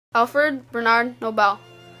Alfred Bernard Nobel,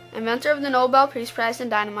 inventor of the Nobel Peace Prize in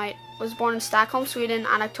dynamite, was born in Stockholm, Sweden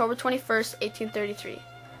on October 21, 1833.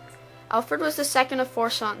 Alfred was the second of four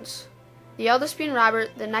sons, the eldest being Robert,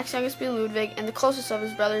 the next youngest being Ludwig, and the closest of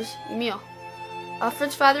his brothers, Emil.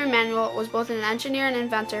 Alfred's father, Emanuel, was both an engineer and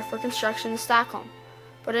inventor for construction in Stockholm,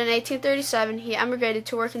 but in 1837 he emigrated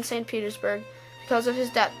to work in St. Petersburg because of his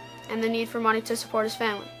debt and the need for money to support his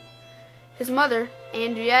family. His mother,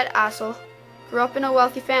 Henriette Assel, grew up in a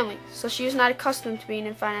wealthy family, so she was not accustomed to being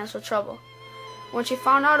in financial trouble. When she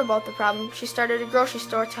found out about the problem, she started a grocery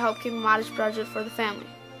store to help keep a modest budget for the family.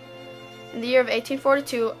 In the year of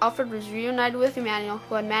 1842, Alfred was reunited with Emanuel,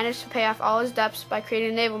 who had managed to pay off all his debts by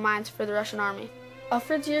creating naval mines for the Russian army.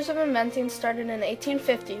 Alfred's years of inventing started in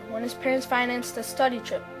 1850, when his parents financed a study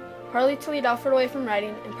trip, partly to lead Alfred away from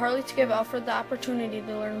writing, and partly to give Alfred the opportunity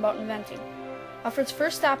to learn about inventing. Alfred's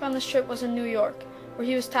first stop on this trip was in New York, where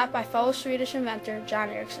he was taught by fellow Swedish inventor John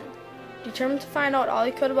Ericsson. Determined to find out all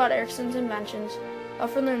he could about Ericsson's inventions,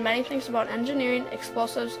 Alfred learned many things about engineering,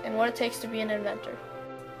 explosives, and what it takes to be an inventor.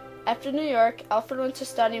 After New York, Alfred went to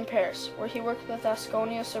study in Paris, where he worked with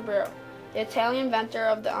Ascanio Sobrero, the Italian inventor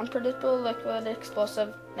of the unpredictable liquid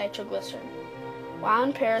explosive nitroglycerin. While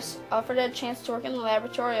in Paris, Alfred had a chance to work in the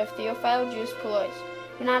laboratory of Théophile Jules Pouillois,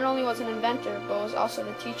 who not only was an inventor, but was also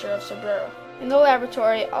the teacher of Sobrero. In the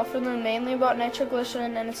laboratory, Alfred learned mainly about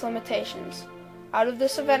nitroglycerin and its limitations. Out of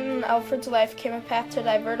this event in Alfred's life came a path to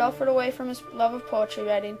divert Alfred away from his love of poetry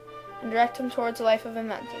writing and direct him towards a life of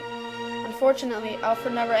inventing. Unfortunately,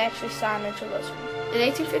 Alfred never actually saw nitroglycerin. In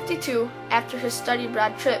 1852, after his study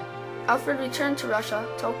abroad trip, Alfred returned to Russia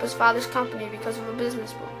to help his father's company because of a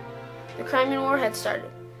business boom. The Crimean War had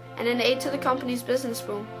started, and in aid to the company's business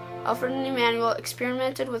boom, Alfred and Emanuel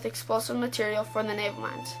experimented with explosive material for the naval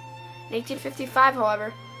mines. In 1855,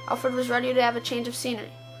 however, Alfred was ready to have a change of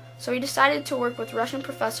scenery, so he decided to work with Russian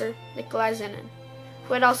professor Nikolai Zinin,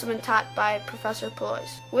 who had also been taught by Professor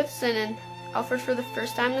Pouillois. With Zinin, Alfred for the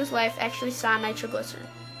first time in his life actually saw nitroglycerin.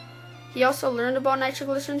 He also learned about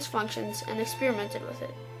nitroglycerin's functions and experimented with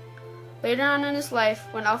it. Later on in his life,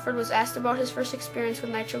 when Alfred was asked about his first experience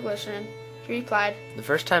with nitroglycerin, he replied, "The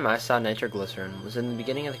first time I saw nitroglycerin was in the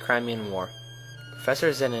beginning of the Crimean War. Professor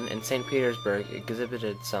Zinin in St. Petersburg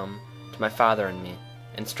exhibited some to my father and me,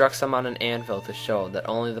 and struck some on an anvil to show that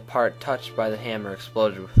only the part touched by the hammer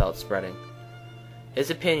exploded without spreading.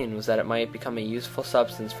 His opinion was that it might become a useful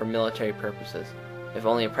substance for military purposes, if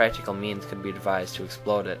only a practical means could be devised to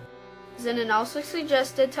explode it." Zinin also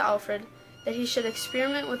suggested to Alfred that he should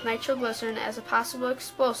experiment with nitroglycerin as a possible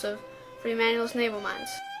explosive for Emanuel's naval mines.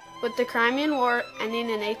 With the Crimean War ending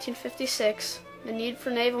in 1856, the need for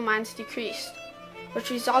naval mines decreased, which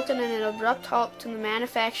resulted in an abrupt halt to the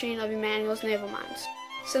manufacturing of Emanuel's naval mines.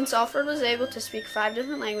 Since Alfred was able to speak 5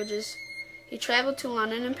 different languages, he traveled to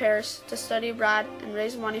London and Paris to study abroad and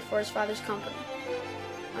raise money for his father's company.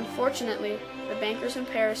 Unfortunately, the bankers in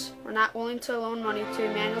Paris were not willing to loan money to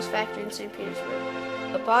Emanuel's factory in St.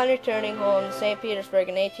 Petersburg. Upon returning home to St. Petersburg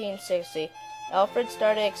in 1860, Alfred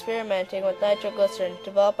started experimenting with nitroglycerin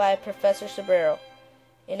developed by Professor Sobrero.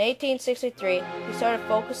 In 1863, he started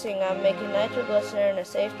focusing on making nitroglycerin a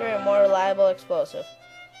safer and more reliable explosive.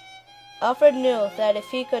 Alfred knew that if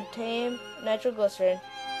he could tame nitroglycerin,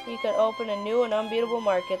 he could open a new and unbeatable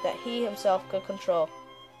market that he himself could control.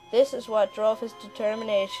 This is what drove his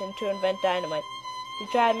determination to invent dynamite. He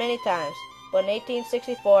tried many times, but in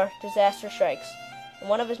 1864, disaster strikes, and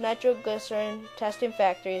one of his nitroglycerin testing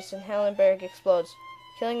factories in Hellenberg explodes,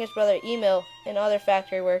 killing his brother Emil and other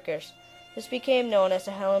factory workers. This became known as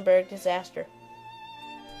the Hellenberg disaster.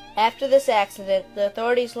 After this accident, the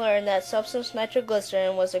authorities learned that substance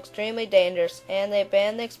nitroglycerin was extremely dangerous, and they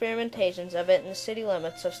banned the experimentations of it in the city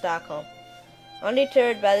limits of Stockholm.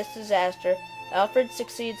 Undeterred by this disaster, Alfred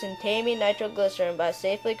succeeds in taming nitroglycerin by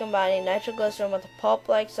safely combining nitroglycerin with a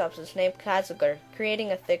pulp-like substance named Kazagler,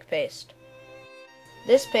 creating a thick paste.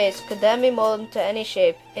 This paste could then be molded into any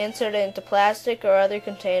shape, inserted into plastic or other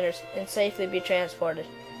containers, and safely be transported.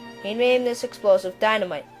 He named this explosive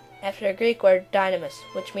dynamite, after a Greek word dynamis,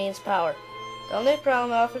 which means power. The only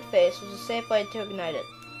problem Alfred faced was a safe way to ignite it.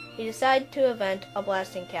 He decided to invent a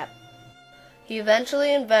blasting cap. He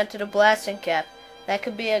eventually invented a blasting cap that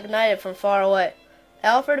could be ignited from far away.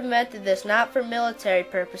 Alfred invented this not for military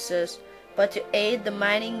purposes, but to aid the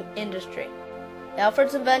mining industry.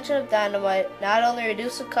 Alfred's invention of dynamite not only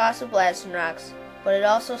reduced the cost of blasting rocks, but it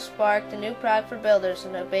also sparked a new product for builders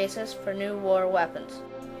and a basis for new war weapons.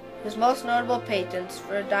 His most notable patents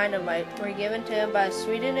for dynamite were given to him by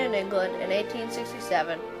Sweden and England in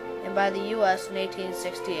 1867 and by the U.S. in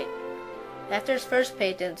 1868. After his first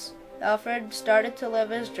patents, Alfred started to live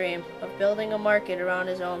his dream of building a market around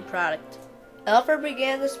his own product. Alfred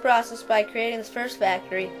began this process by creating his first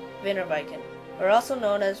factory, Vinterviken, or also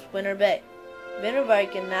known as Winter Bay.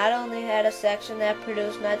 Vinterviken not only had a section that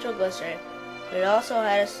produced nitroglycerin, but it also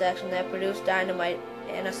had a section that produced dynamite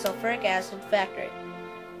and a sulfuric acid factory.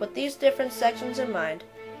 With these different sections in mind,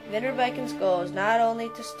 Vinterviken's goal was not only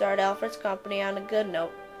to start Alfred's company on a good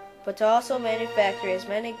note, but to also manufacture as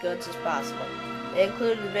many goods as possible. It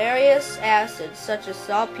included various acids such as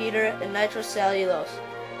saltpeter and nitrocellulose.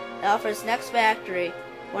 Alfred's next factory,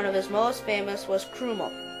 one of his most famous, was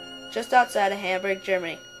Krumel, just outside of Hamburg,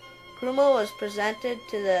 Germany. Krumel was presented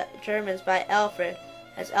to the Germans by Alfred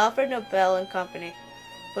as Alfred Nobel and Company,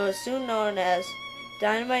 but was soon known as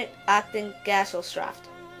Dynamit Achten Gasselstraft,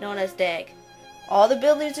 known as DAG. All the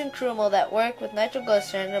buildings in Krumel that worked with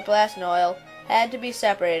nitroglycerin or blasting oil had to be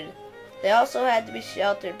separated. They also had to be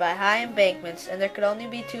sheltered by high embankments, and there could only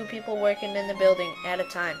be 2 people working in the building at a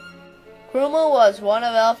time. Krumel was one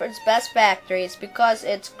of Alfred's best factories because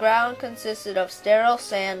its ground consisted of sterile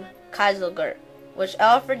sand Kieselguhr, which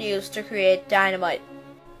Alfred used to create dynamite.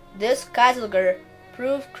 This Kieselguhr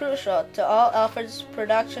proved crucial to all Alfred's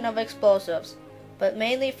production of explosives, but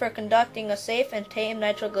mainly for conducting a safe and tame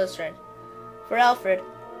nitroglycerin. For Alfred,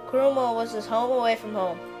 Krumel was his home away from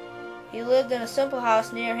home. He lived in a simple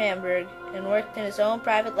house near Hamburg and worked in his own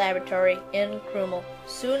private laboratory in Krumel.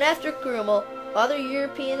 Soon after Krumel, other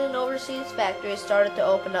European and overseas factories started to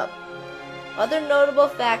open up. Other notable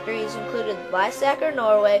factories included Lysaker,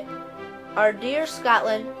 Norway, Ardere,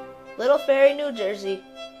 Scotland, Little Ferry, New Jersey,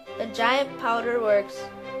 and Giant Powder Works,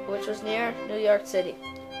 which was near New York City.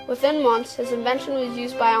 Within months, his invention was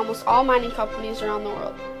used by almost all mining companies around the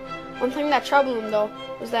world. One thing that troubled him, though,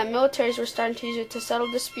 was that militaries were starting to use it to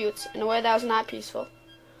settle disputes in a way that was not peaceful.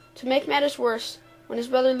 To make matters worse, when his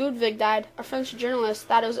brother Ludwig died, a French journalist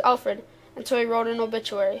thought it was Alfred until he wrote an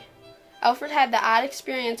obituary. Alfred had the odd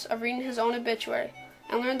experience of reading his own obituary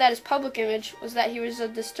and learned that his public image was that he was a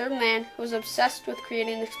disturbed man who was obsessed with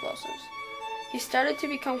creating explosives. He started to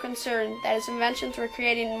become concerned that his inventions were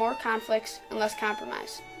creating more conflicts and less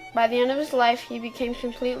compromise. By the end of his life, he became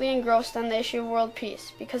completely engrossed on the issue of world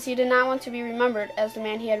peace because he did not want to be remembered as the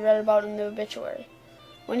man he had read about in the obituary.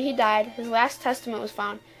 When he died, his last testament was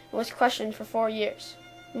found and was questioned for 4 years.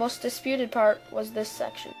 The most disputed part was this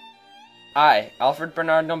section. I, Alfred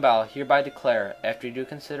Bernard Nobel, hereby declare, after due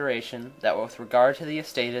consideration, that with regard to the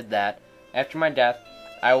estated that, after my death,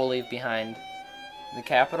 I will leave behind the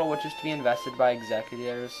capital which is to be invested by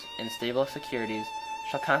executors in stable securities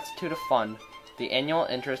shall constitute a fund, the annual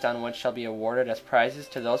interest on which shall be awarded as prizes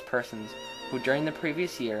to those persons who during the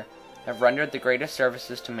previous year have rendered the greatest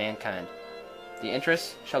services to mankind. The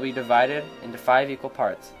interest shall be divided into 5 equal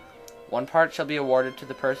parts. 1 part shall be awarded to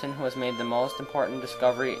the person who has made the most important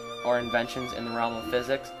discovery or inventions in the realm of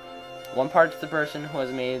physics, 1 part to the person who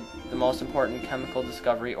has made the most important chemical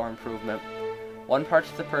discovery or improvement, 1 part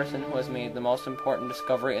to the person who has made the most important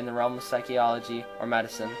discovery in the realm of psychology or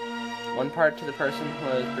medicine, 1 part to the person who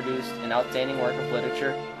has produced an outstanding work of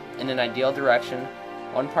literature in an ideal direction,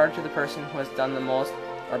 1 part to the person who has done the most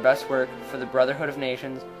or best work for the brotherhood of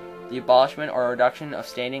nations, the abolishment or reduction of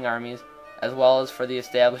standing armies, as well as for the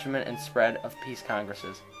establishment and spread of peace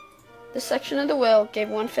congresses. This section of the will gave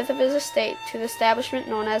 1/5 of his estate to the establishment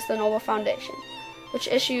known as the Nobel Foundation, which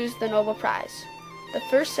issues the Nobel Prize. The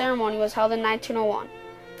first ceremony was held in 1901.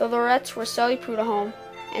 The laureates were Sully Prudhomme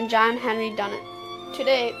and John Henry Dunant.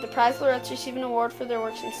 Today, the prize laureates receive an award for their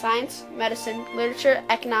works in science, medicine, literature,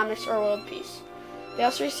 economics, or world peace. They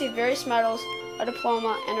also receive various medals, a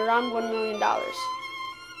diploma, and around $1 million.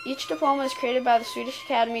 Each diploma is created by the Swedish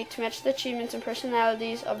Academy to match the achievements and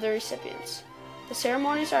personalities of the recipients. The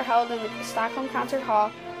ceremonies are held in the Stockholm Concert Hall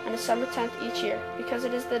on December 10th each year, because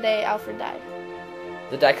it is the day Alfred died.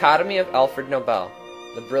 The dichotomy of Alfred Nobel,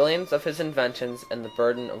 the brilliance of his inventions and the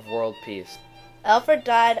burden of world peace. Alfred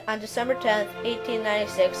died on December 10,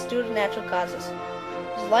 1896, due to natural causes.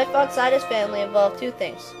 His life outside his family involved 2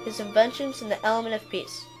 things, his inventions and the element of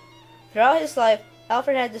peace. Throughout his life,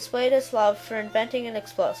 Alfred had displayed his love for inventing and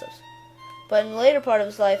explosives. But in the later part of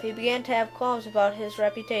his life, he began to have qualms about his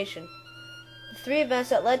reputation. The 3 events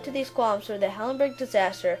that led to these qualms were the Hellenberg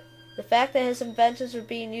disaster, the fact that his inventions were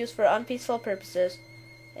being used for unpeaceful purposes,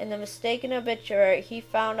 and the mistaken obituary he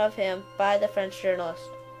found of him by the French journalist.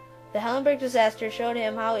 The Hellenberg disaster showed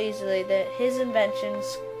him how easily his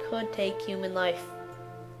inventions could take human life.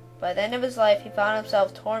 By the end of his life, he found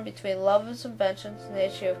himself torn between love of his inventions and the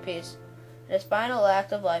issue of peace. In his final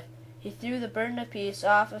act of life, he threw the burden of peace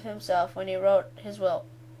off of himself when he wrote his will.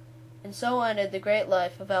 And so ended the great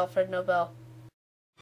life of Alfred Nobel.